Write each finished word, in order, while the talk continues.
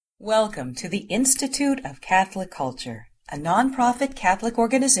Welcome to the Institute of Catholic Culture, a nonprofit Catholic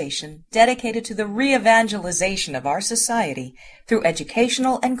organization dedicated to the re-evangelization of our society through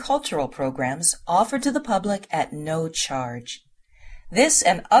educational and cultural programs offered to the public at no charge. This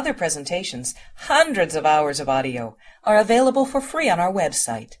and other presentations, hundreds of hours of audio, are available for free on our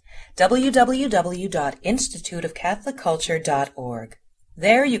website, www.instituteofcatholicculture.org.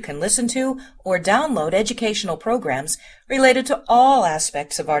 There you can listen to or download educational programs related to all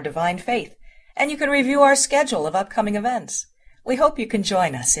aspects of our divine faith, and you can review our schedule of upcoming events. We hope you can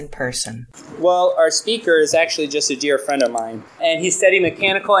join us in person. Well, our speaker is actually just a dear friend of mine, and he studied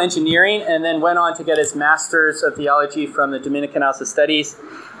mechanical engineering and then went on to get his Master's of Theology from the Dominican House of Studies.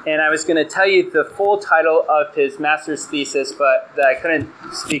 And I was going to tell you the full title of his master's thesis, but I couldn't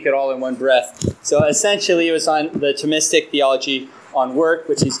speak it all in one breath. So essentially it was on the Thomistic theology on work,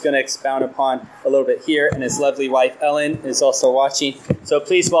 which he's going to expound upon a little bit here, and his lovely wife Ellen is also watching. So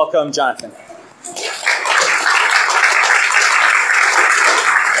please welcome Jonathan.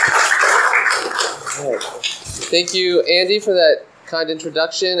 Thank you, Andy, for that kind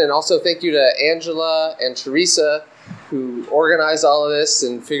introduction, and also thank you to Angela and Teresa, who organized all of this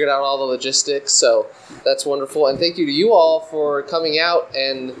and figured out all the logistics. So that's wonderful. And thank you to you all for coming out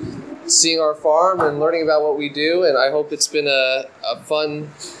and seeing our farm and learning about what we do. And I hope it's been a fun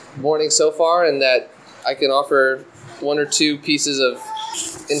morning so far, and that I can offer one or two pieces of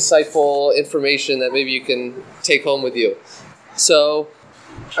insightful information that maybe you can take home with you. So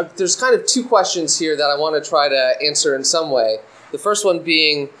there's kind of two questions here that I want to try to answer in some way. The first one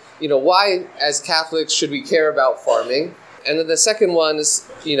being, why as Catholics should we care about farming? And then the second one is,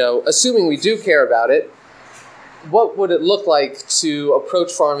 assuming we do care about it, what would it look like to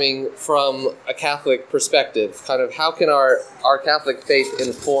approach farming from a Catholic perspective? Kind of how can our Catholic faith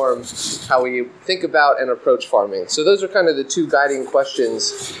inform how we think about and approach farming? So those are kind of the two guiding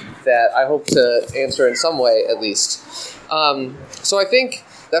questions that I hope to answer in some way, at least. So I think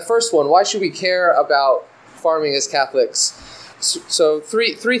that first one, why should we care about farming as Catholics? So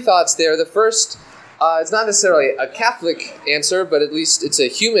three thoughts there. The first, it's not necessarily a Catholic answer, but at least it's a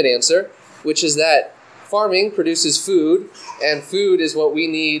human answer, which is that farming produces food, and food is what we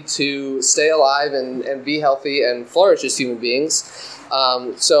need to stay alive and be healthy and flourish as human beings.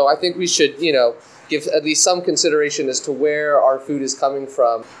 So I think we should, give at least some consideration as to where our food is coming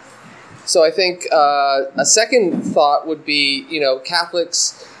from. So I think a second thought would be,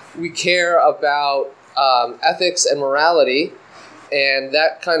 Catholics, we care about ethics and morality, and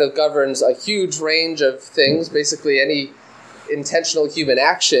that kind of governs a huge range of things. Basically, any intentional human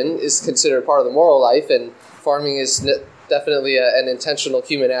action is considered part of the moral life, and farming is definitely an intentional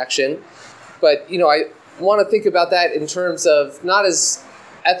human action. But, I want to think about that in terms of not as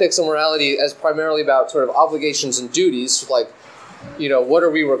ethics and morality as primarily about sort of obligations and duties, like, what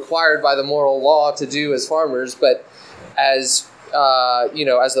are we required by the moral law to do as farmers, but as,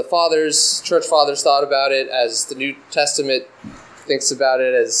 as the fathers, church fathers thought about it, as the New Testament thinks about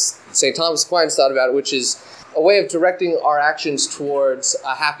it, as St. Thomas Aquinas thought about it, which is a way of directing our actions towards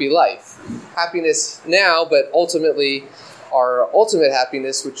a happy life. Happiness now, but ultimately our ultimate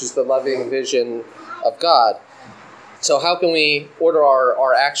happiness, which is the loving vision of God. So how can we order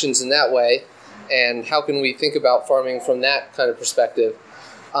our actions in that way? And how can we think about farming from that kind of perspective?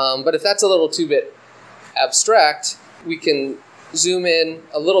 But if that's a little too bit abstract, we can zoom in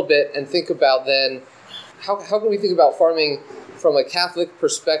a little bit and think about then, how can we think about farming from a Catholic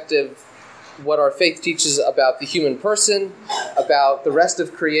perspective, what our faith teaches about the human person, about the rest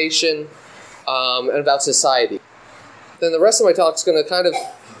of creation, and about society. Then the rest of my talk is going to kind of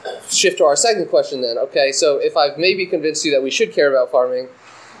shift to our second question then. Okay, so if I've maybe convinced you that we should care about farming,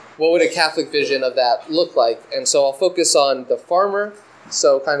 what would a Catholic vision of that look like? And so I'll focus on the farmer,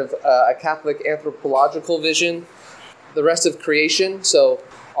 so kind of a Catholic anthropological vision, the rest of creation, so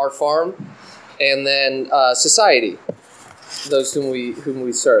our farm, and then society, those whom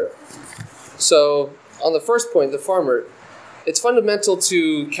we serve. So on the first point, the farmer, it's fundamental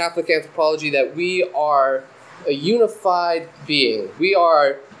to Catholic anthropology that we are a unified being. We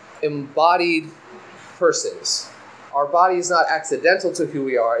are embodied persons. Our body is not accidental to who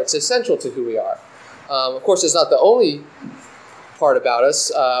we are. It's essential to who we are. Of course, it's not the only part about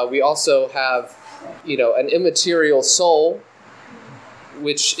us. We also have, an immaterial soul,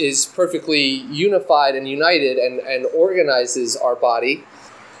 which is perfectly unified and united and organizes our body.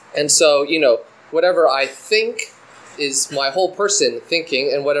 And so, whatever I think is my whole person thinking,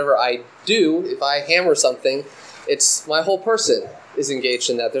 and whatever I do, if I hammer something, it's my whole person is engaged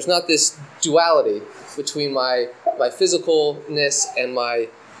in that. There's not this duality between my physicalness and my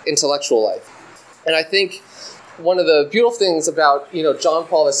intellectual life. And I think one of the beautiful things about, John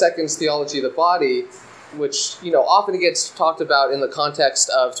Paul II's theology of the body, which, often gets talked about in the context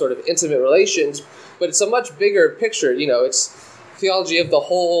of sort of intimate relations, but it's a much bigger picture. It's theology of the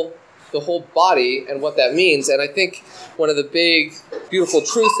whole body and what that means. And I think one of the big, beautiful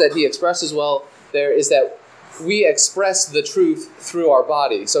truths that he expresses well there is that we express the truth through our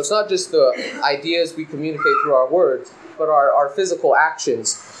body. So it's not just the ideas we communicate through our words, but our physical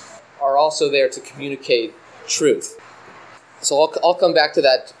actions are also there to communicate truth. So I'll come back to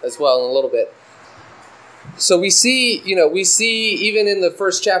that as well in a little bit. So we see even in the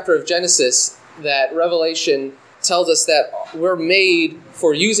first chapter of Genesis that Revelation tells us that we're made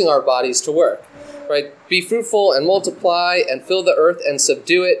for using our bodies to work, right? Be fruitful and multiply and fill the earth and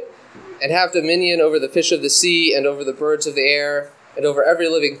subdue it and have dominion over the fish of the sea and over the birds of the air and over every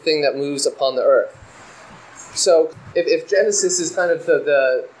living thing that moves upon the earth. So if Genesis is kind of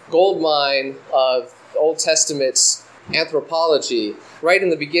the gold mine of the Old Testament's anthropology, right in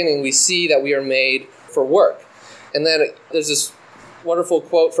the beginning we see that we are made for work. And then there's this wonderful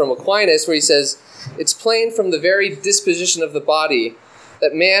quote from Aquinas where he says, "It's plain from the very disposition of the body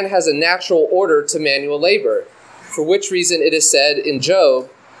that man has a natural order to manual labor, for which reason it is said in Job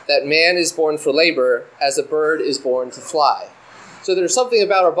that man is born for labor as a bird is born to fly." So there's something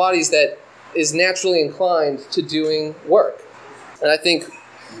about our bodies that is naturally inclined to doing work. And I think,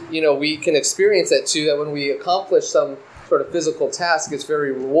 we can experience that too, that when we accomplish some sort of physical task, it's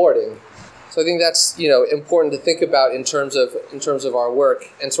very rewarding. So I think that's, important to think about in terms of our work,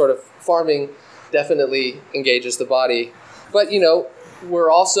 and sort of farming definitely engages the body. But,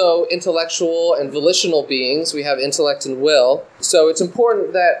 we're also intellectual and volitional beings. We have intellect and will. So it's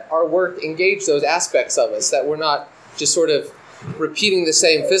important that our work engage those aspects of us, that we're not just sort of repeating the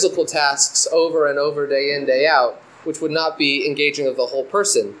same physical tasks over and over, day in, day out, which would not be engaging of the whole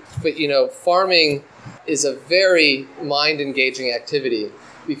person. But, farming is a very mind-engaging activity,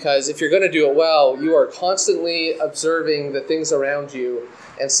 because if you're going to do it well, you are constantly observing the things around you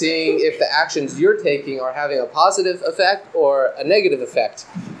and seeing if the actions you're taking are having a positive effect or a negative effect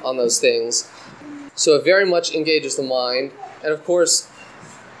on those things. So it very much engages the mind. And of course,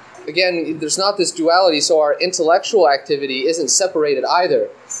 again, there's not this duality, so our intellectual activity isn't separated either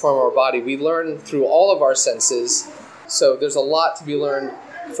from our body. We learn through all of our senses, so there's a lot to be learned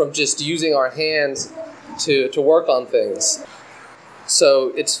from just using our hands to work on things.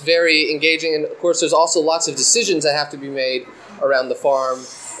 So it's very engaging, and of course there's also lots of decisions that have to be made around the farm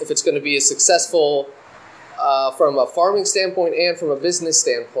if it's going to be successful from a farming standpoint and from a business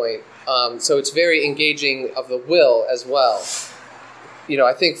standpoint. So it's very engaging of the will as well.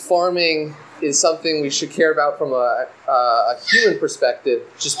 I think farming is something we should care about from a human perspective,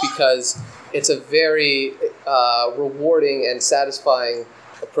 just because it's a very rewarding and satisfying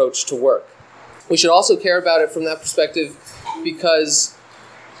approach to work. We should also care about it from that perspective because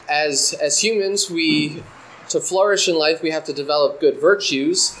as humans, to flourish in life, we have to develop good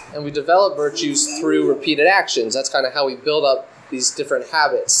virtues, and we develop virtues through repeated actions. That's kind of how we build up these different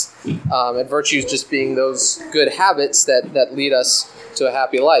habits, and virtues just being those good habits that lead us to a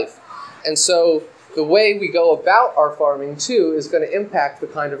happy life. And so the way we go about our farming, too, is going to impact the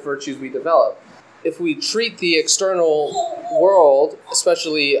kind of virtues we develop. If we treat the external world,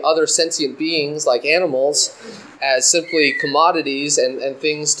 especially other sentient beings like animals, as simply commodities and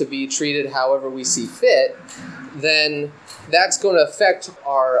things to be treated however we see fit, then that's going to affect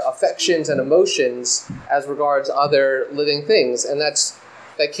our affections and emotions as regards other living things. And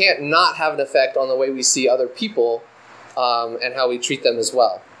that can't not have an effect on the way we see other people and how we treat them as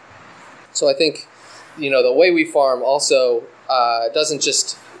well. So I think, the way we farm also doesn't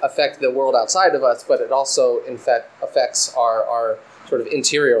just affect the world outside of us, but it also affects our sort of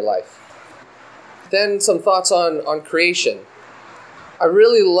interior life. Then some thoughts on creation. I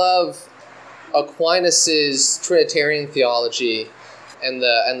really love Aquinas' Trinitarian theology and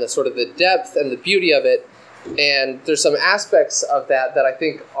the sort of the depth and the beauty of it. And there's some aspects of that I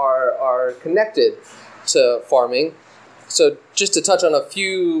think are connected to farming. So just to touch on a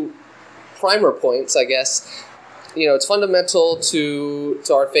few primer points, I guess, it's fundamental to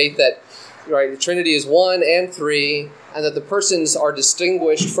our faith that, right, the Trinity is one and three, and that the persons are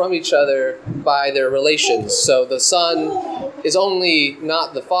distinguished from each other by their relations. So the Son is only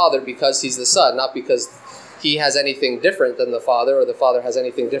not the Father because he's the Son, not because he has anything different than the Father or the Father has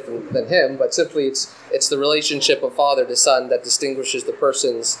anything different than him, but simply it's the relationship of Father to Son that distinguishes the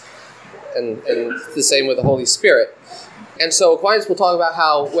persons, and the same with the Holy Spirit. And so Aquinas will talk about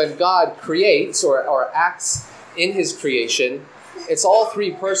how when God creates or acts in his creation, it's all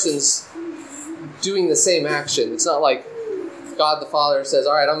three persons doing the same action. It's not like God the Father says,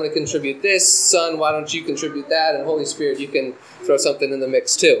 all right, I'm going to contribute this. Son, why don't you contribute that? And Holy Spirit, you can throw something in the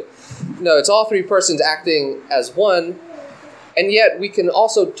mix too. No, it's all three persons acting as one. And yet we can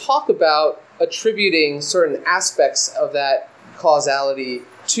also talk about attributing certain aspects of that causality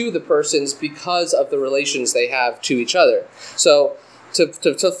to the persons because of the relations they have to each other. So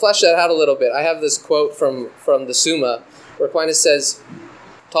to flesh that out a little bit, I have this quote from the Summa, where Aquinas says,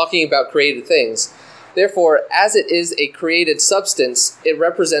 talking about created things, therefore, as it is a created substance, it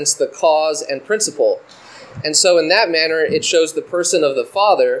represents the cause and principle. And so in that manner, it shows the person of the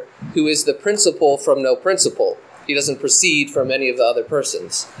Father, who is the principle from no principle. He doesn't proceed from any of the other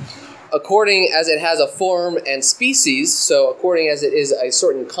persons. According as it has a form and species, so according as it is a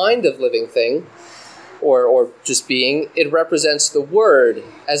certain kind of living thing, or just being, it represents the Word,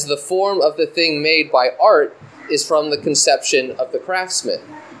 as the form of the thing made by art is from the conception of the craftsman.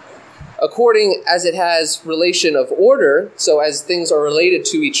 According as it has relation of order, so as things are related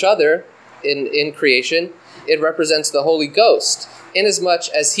to each other in creation, it represents the Holy Ghost, inasmuch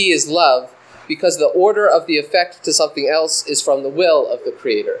as he is love, because the order of the effect to something else is from the will of the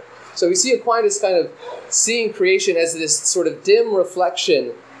Creator. So we see Aquinas kind of seeing creation as this sort of dim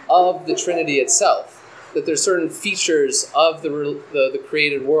reflection of the Trinity itself, that there's certain features of the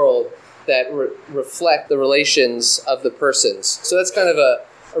created world that reflect the relations of the persons. So that's kind of a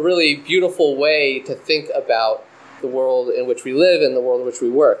really beautiful way to think about the world in which we live and the world in which we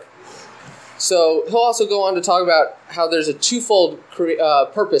work. So he'll also go on to talk about how there's a twofold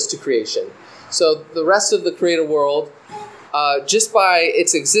purpose to creation. So the rest of the created world, just by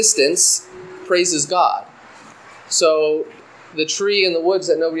its existence, praises God. So the tree in the woods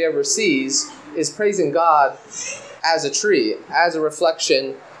that nobody ever sees is praising God as a tree, as a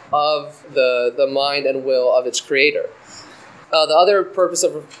reflection of the mind and will of its creator. The other purpose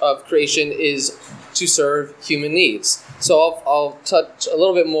of creation is to serve human needs. So I'll touch a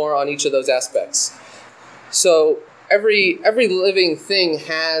little bit more on each of those aspects. So every living thing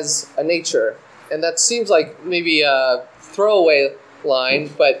has a nature, and that seems like maybe a throwaway line,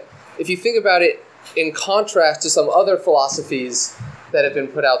 but if you think about it in contrast to some other philosophies that have been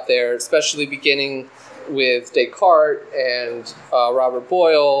put out there, especially beginning with Descartes and Robert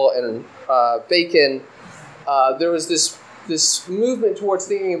Boyle and Bacon, there was this movement towards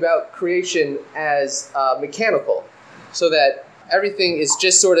thinking about creation as mechanical, so that everything is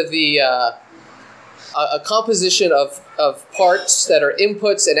just sort of a composition of parts that are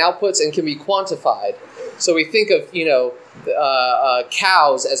inputs and outputs and can be quantified. So we think of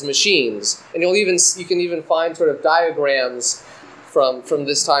cows as machines, and you can even find sort of diagrams from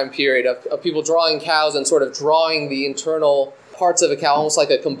this time period of people drawing cows and sort of drawing the internal parts of a cow, almost like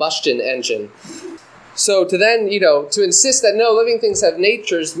a combustion engine. So to then, to insist that no, living things have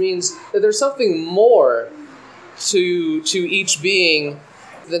natures means that there's something more to each being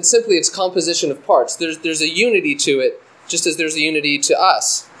than simply its composition of parts. There's a unity to it, just as there's a unity to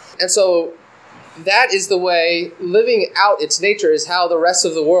us. And so that is the way living out its nature is how the rest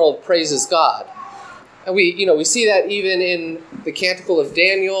of the world praises God. And we see that even in the Canticle of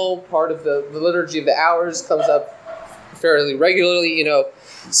Daniel, part of the Liturgy of the Hours comes up fairly regularly.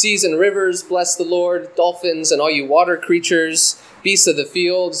 Seas and rivers, bless the Lord. Dolphins and all you water creatures, beasts of the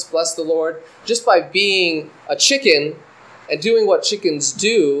fields, bless the Lord. Just by being a chicken and doing what chickens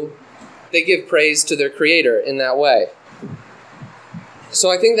do, they give praise to their Creator in that way. So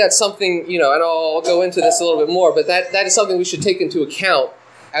I think that's something, and I'll go into this a little bit more, but that is something we should take into account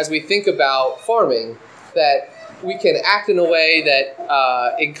as we think about farming, that we can act in a way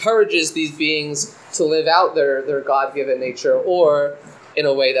that encourages these beings to live out their God-given nature, or in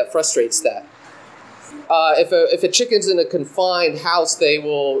a way that frustrates that. If a chicken's in a confined house, they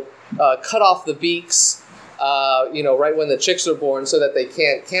will cut off the beaks, right when the chicks are born, so that they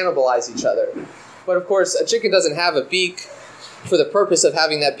can't cannibalize each other. But of course, a chicken doesn't have a beak for the purpose of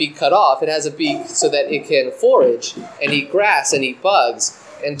having that beak cut off. It has a beak so that it can forage and eat grass and eat bugs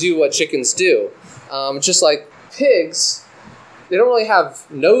and do what chickens do. Just like pigs, they don't really have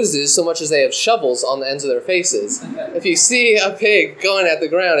noses so much as they have shovels on the ends of their faces. If you see a pig going at the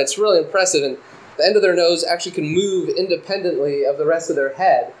ground, it's really impressive, and the end of their nose actually can move independently of the rest of their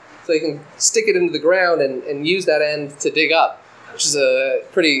head. So you can stick it into the ground and use that end to dig up, which is a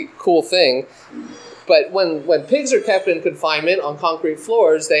pretty cool thing. But when pigs are kept in confinement on concrete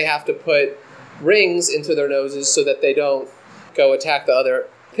floors, they have to put rings into their noses so that they don't go attack the other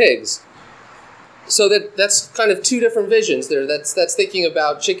pigs. So that's kind of two different visions there. That's thinking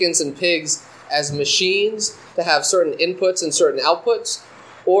about chickens and pigs as machines to have certain inputs and certain outputs,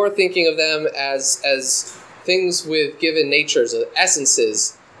 or thinking of them as things with given natures,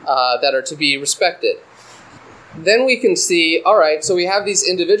 essences that are to be respected. then we can see, all right, so we have these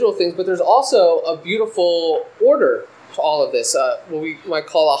individual things, but there's also a beautiful order to all of this, what we might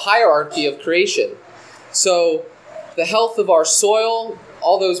call a hierarchy of creation. So the health of our soil,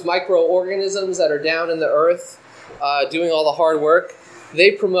 all those microorganisms that are down in the earth, doing all the hard work,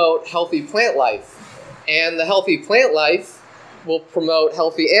 they promote healthy plant life. And the healthy plant life will promote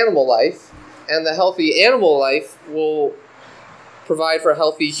healthy animal life. And the healthy animal life will provide for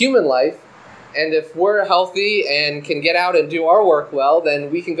healthy human life. And if we're healthy and can get out and do our work well,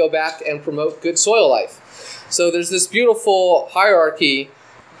 then we can go back and promote good soil life. So there's this beautiful hierarchy,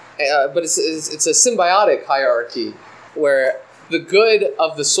 but it's a symbiotic hierarchy where the good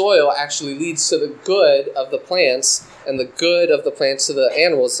of the soil actually leads to the good of the plants and the good of the plants to the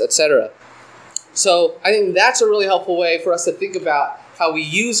animals, etc. So I think that's a really helpful way for us to think about how we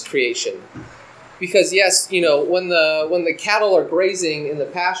use creation. Because yes, when the cattle are grazing in the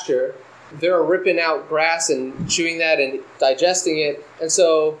pasture, they're ripping out grass and chewing that and digesting it. And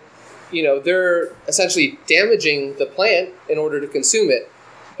so, they're essentially damaging the plant in order to consume it.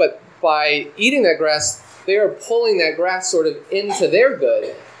 But by eating that grass, they are pulling that grass sort of into their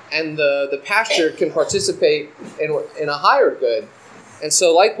good. And the pasture can participate in a higher good. And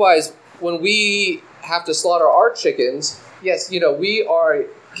so likewise, when we have to slaughter our chickens, yes, we are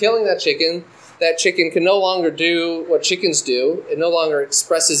killing that chicken. That chicken can no longer do what chickens do. It no longer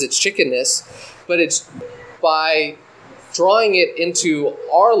expresses its chickenness, but it's by drawing it into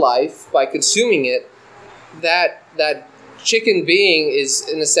our life, by consuming it, that chicken being is,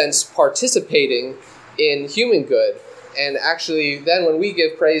 in a sense, participating in human good. And actually, then when we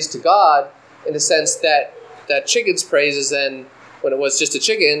give praise to God, in a sense, that chicken's praise is then, when it was just a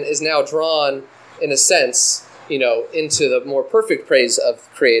chicken, is now drawn, in a sense, into the more perfect praise of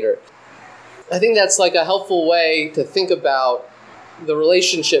the Creator. I think that's like a helpful way to think about the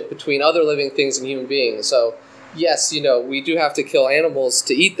relationship between other living things and human beings. So, yes, we do have to kill animals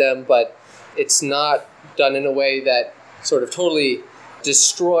to eat them, but it's not done in a way that sort of totally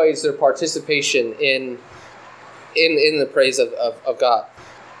destroys their participation in the praise of God.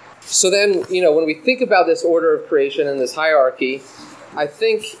 So then, when we think about this order of creation and this hierarchy, I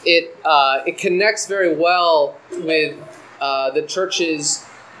think it connects very well with the church's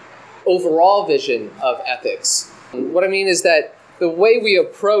overall vision of ethics. What I mean is that the way we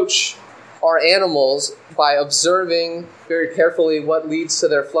approach our animals by observing very carefully what leads to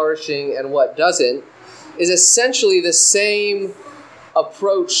their flourishing and what doesn't is essentially the same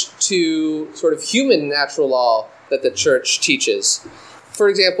approach to sort of human natural law that the church teaches. For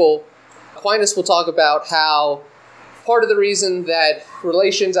example, Aquinas will talk about how part of the reason that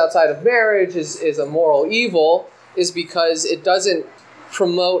relations outside of marriage is a moral evil is because it doesn't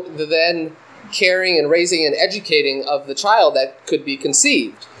promote the then caring and raising and educating of the child that could be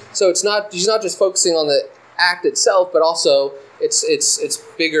conceived. So he's not just focusing on the act itself, but also its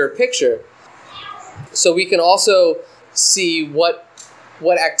bigger picture. So we can also see what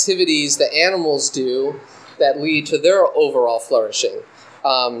activities the animals do that lead to their overall flourishing.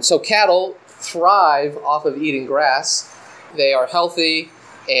 So cattle thrive off of eating grass. They are healthy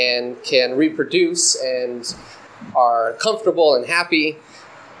and can reproduce and are comfortable and happy.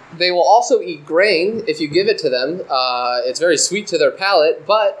 They will also eat grain if you give it to them. It's very sweet to their palate,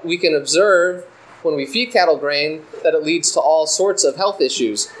 but we can observe when we feed cattle grain that it leads to all sorts of health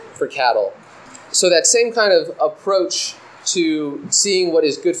issues for cattle. So that same kind of approach to seeing what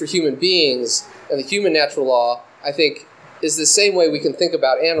is good for human beings and the human natural law, I think, is the same way we can think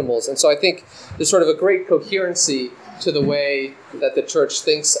about animals. And so I think there's sort of a great coherency to the way that the church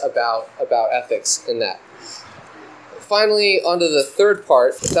thinks about ethics in that. Finally, onto the third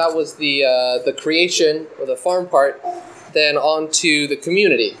part. That was the creation, or the farm part. Then on to the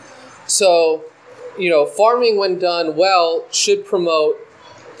community. So, farming when done well should promote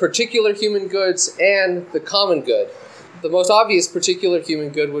particular human goods and the common good. The most obvious particular human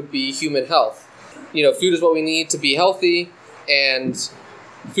good would be human health. Food is what we need to be healthy, and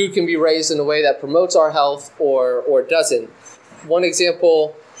food can be raised in a way that promotes our health or doesn't. One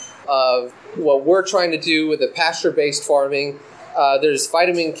example of what we're trying to do with the pasture-based farming, there's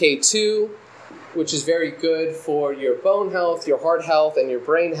vitamin K2, which is very good for your bone health, your heart health, and your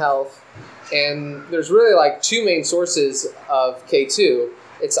brain health. And there's really like two main sources of K2.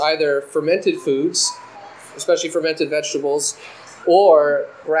 It's either fermented foods, especially fermented vegetables, or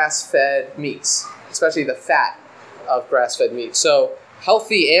grass-fed meats, especially the fat of grass-fed meat. So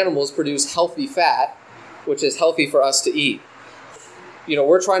healthy animals produce healthy fat, which is healthy for us to eat.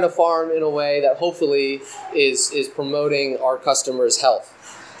 We're trying to farm in a way that hopefully is promoting our customers' health.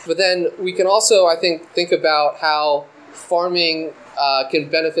 But then we can also, I think about how farming can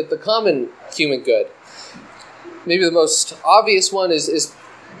benefit the common human good. maybe the most obvious one is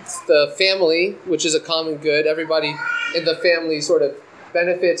the family, which is a common good. Everybody in the family sort of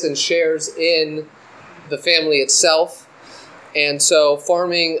benefits and shares in the family itself. And so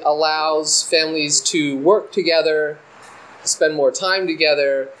farming allows families to work together, spend more time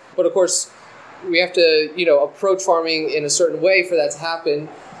together. But of course, we have to, approach farming in a certain way for that to happen,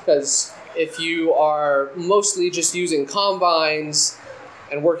 because if you are mostly just using combines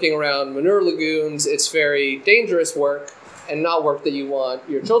and working around manure lagoons, it's very dangerous work and not work that you want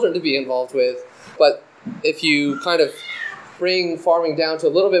your children to be involved with. But if you kind of bring farming down to a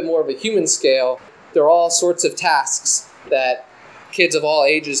little bit more of a human scale, there are all sorts of tasks that kids of all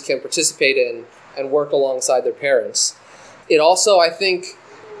ages can participate in and work alongside their parents. It also, I think,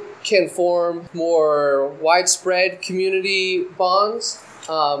 can form more widespread community bonds.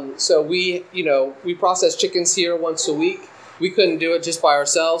 So we process chickens here once a week. We couldn't do it just by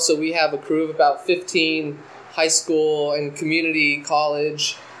ourselves, so we have a crew of about 15 high school and community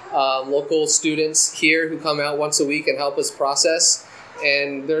college local students here who come out once a week and help us process.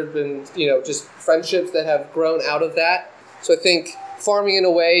 And there have been, just friendships that have grown out of that. So I think farming in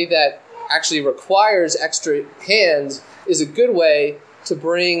a way that actually requires extra hands is a good way to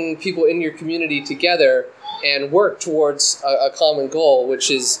bring people in your community together and work towards a common goal, which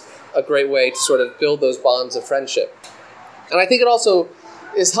is a great way to sort of build those bonds of friendship. And I think it also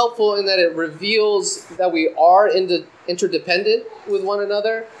is helpful in that it reveals that we are interdependent with one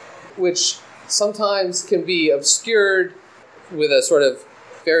another, which sometimes can be obscured with a sort of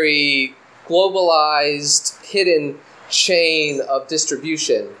very globalized, hidden chain of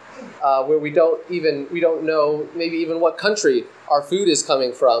distribution, where we don't know maybe even what country our food is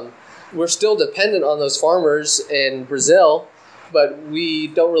coming from. We're still dependent on those farmers in Brazil, but we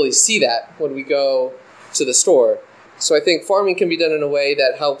don't really see that when we go to the store. So I think farming can be done in a way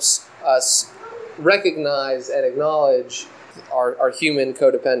that helps us recognize and acknowledge our human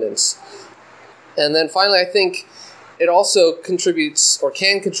codependence. And then finally, I think it also contributes or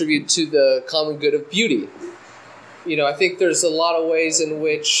can contribute to the common good of beauty. I think there's a lot of ways in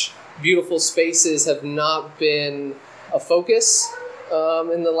which beautiful spaces have not been a focus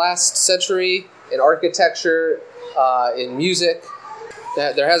in the last century, in architecture, in music.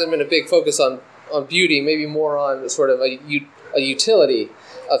 There hasn't been a big focus on beauty, maybe more on sort of a utility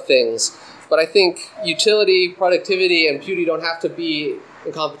of things. But I think utility, productivity, and beauty don't have to be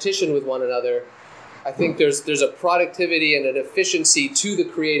in competition with one another. I think there's a productivity and an efficiency to the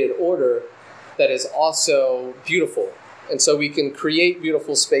created order that is also beautiful. And so we can create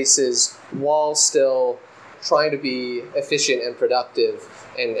beautiful spaces while still trying to be efficient and productive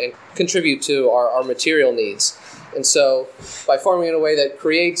and contribute to our material needs. And so by farming in a way that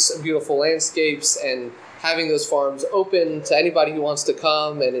creates beautiful landscapes and having those farms open to anybody who wants to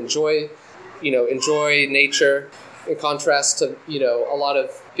come and enjoy nature, in contrast to, a lot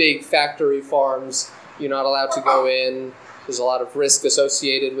of big factory farms, you're not allowed to go in. There's a lot of risk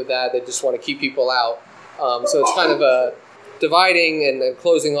associated with that. They just want to keep people out. So it's kind of a dividing and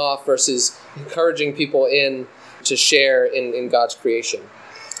closing off versus encouraging people in to share in God's creation.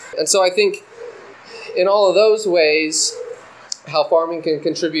 And so I think in all of those ways, how farming can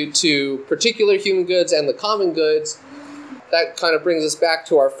contribute to particular human goods and the common goods, that kind of brings us back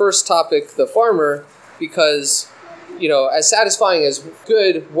to our first topic, the farmer, because, as satisfying as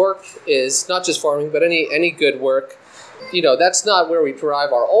good work is, not just farming, but any good work, that's not where we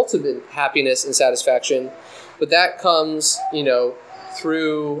derive our ultimate happiness and satisfaction, but that comes,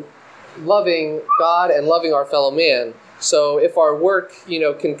 through loving God and loving our fellow man. So if our work,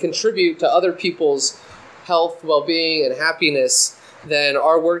 can contribute to other people's health, well-being, and happiness, then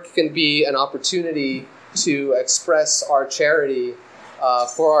our work can be an opportunity to express our charity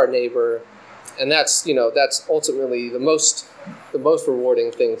for our neighbor, and that's ultimately the most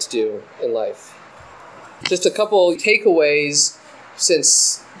rewarding thing to do in life. Just a couple takeaways,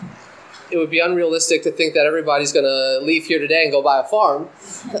 since it would be unrealistic to think that everybody's going to leave here today and go buy a farm.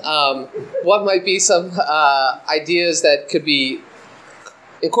 What might be some ideas that could be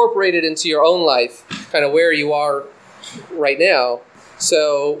incorporated into your own life, kind of where you are right now?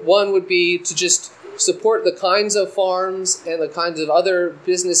 So one would be to just support the kinds of farms and the kinds of other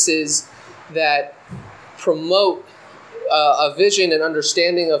businesses that promote a vision and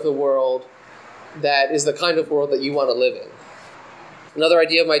understanding of the world that is the kind of world that you want to live in. Another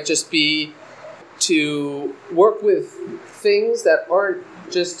idea might just be to work with things that aren't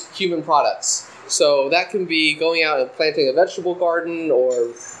just human products. So that can be going out and planting a vegetable garden or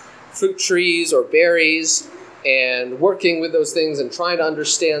fruit trees or berries and working with those things and trying to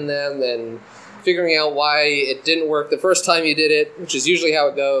understand them and figuring out why it didn't work the first time you did it, which is usually how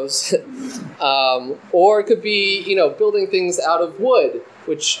it goes. Or it could be, building things out of wood,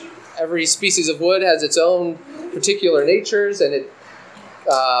 which every species of wood has its own particular natures, and it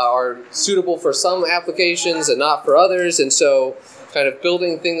are suitable for some applications and not for others. And so kind of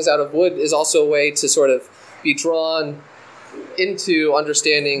building things out of wood is also a way to sort of be drawn into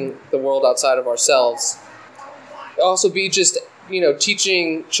understanding the world outside of ourselves. Also be just,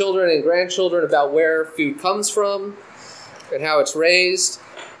 teaching children and grandchildren about where food comes from and how it's raised,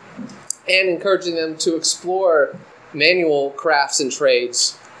 and encouraging them to explore manual crafts and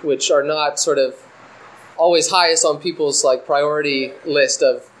trades, which are not sort of always highest on people's priority list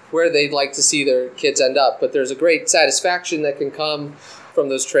of where they'd like to see their kids end up. But there's a great satisfaction that can come from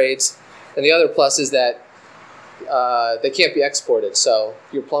those trades. And the other plus is that they can't be exported. So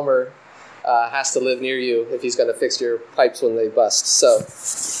your plumber has to live near you if he's going to fix your pipes when they bust. So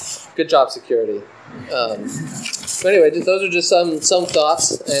good job, security. But anyway, those are just some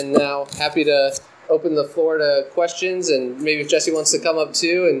thoughts. And now happy to open the floor to questions. And maybe if Jesse wants to come up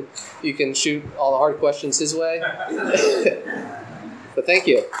too, and you can shoot all the hard questions his way. But thank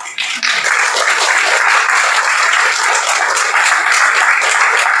you.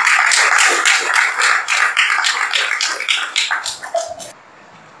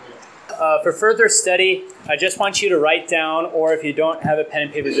 For further study, I just want you to write down, or if you don't have a pen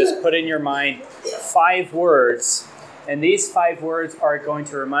and paper, just put in your mind 5 words. And these 5 words are going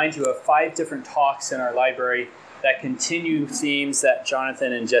to remind you of 5 different talks in our library that continue themes that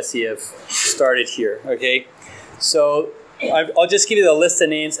Jonathan and Jesse have started here. Okay? So I'll just give you the list of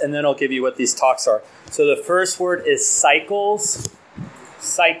names, and then I'll give you what these talks are. So the first word is cycles.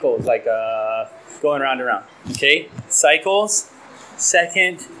 Cycles, like going around and around. Okay? Cycles.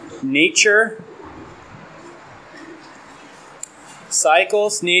 Second, nature.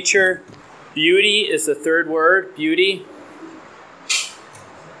 Cycles, nature. Beauty is the third word, beauty.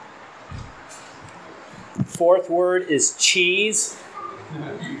 Fourth word is cheese.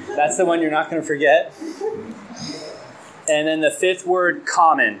 That's the one you're not going to forget. And then the 5th word,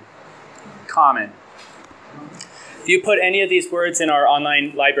 common. Common. If you put any of these words in our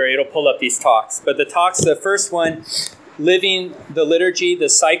online library, it'll pull up these talks. But the first one, living the liturgy, the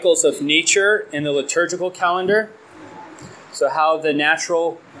cycles of nature in the liturgical calendar. So how the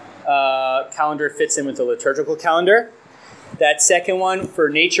natural calendar fits in with the liturgical calendar. That second one for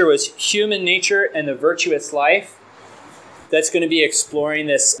nature was human nature and the virtuous life. That's going to be exploring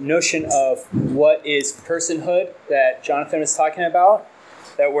this notion of what is personhood that Jonathan was talking about.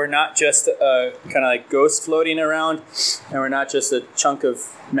 That we're not just a kind of like ghost floating around, and we're not just a chunk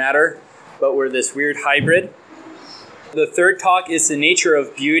of matter, but we're this weird hybrid. The third talk is the nature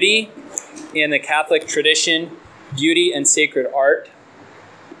of beauty in the Catholic tradition, beauty and sacred art.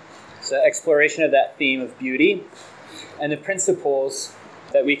 So exploration of that theme of beauty and the principles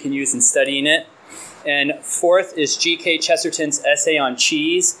that we can use in studying it. And fourth is G.K. Chesterton's essay on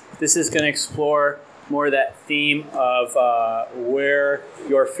cheese. This is going to explore more that theme of where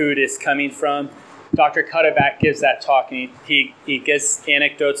your food is coming from. Dr. Cutterback gives that talk, and he gives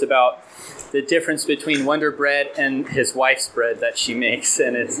anecdotes about the difference between Wonder Bread and his wife's bread that she makes,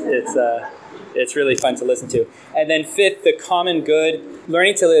 and it's really fun to listen to. And then fifth, the common good,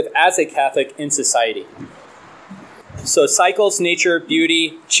 learning to live as a Catholic in society. So cycles, nature,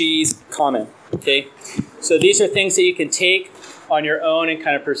 beauty, cheese, common. Okay, so these are things that you can take on your own and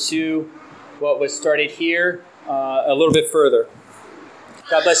kind of pursue what was started here a little bit further.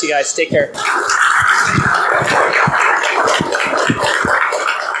 God bless you guys. Take care.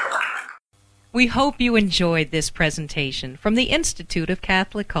 We hope you enjoyed this presentation from the Institute of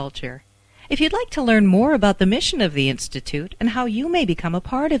Catholic Culture. If you'd like to learn more about the mission of the Institute and how you may become a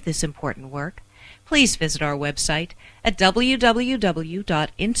part of this important work, please visit our website at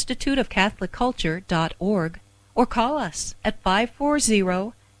www.instituteofcatholicculture.org or call us at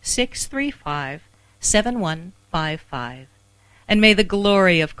 540-635-7155. And may the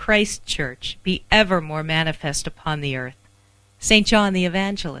glory of Christ Church be ever more manifest upon the earth. St. John the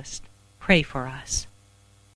Evangelist, pray for us.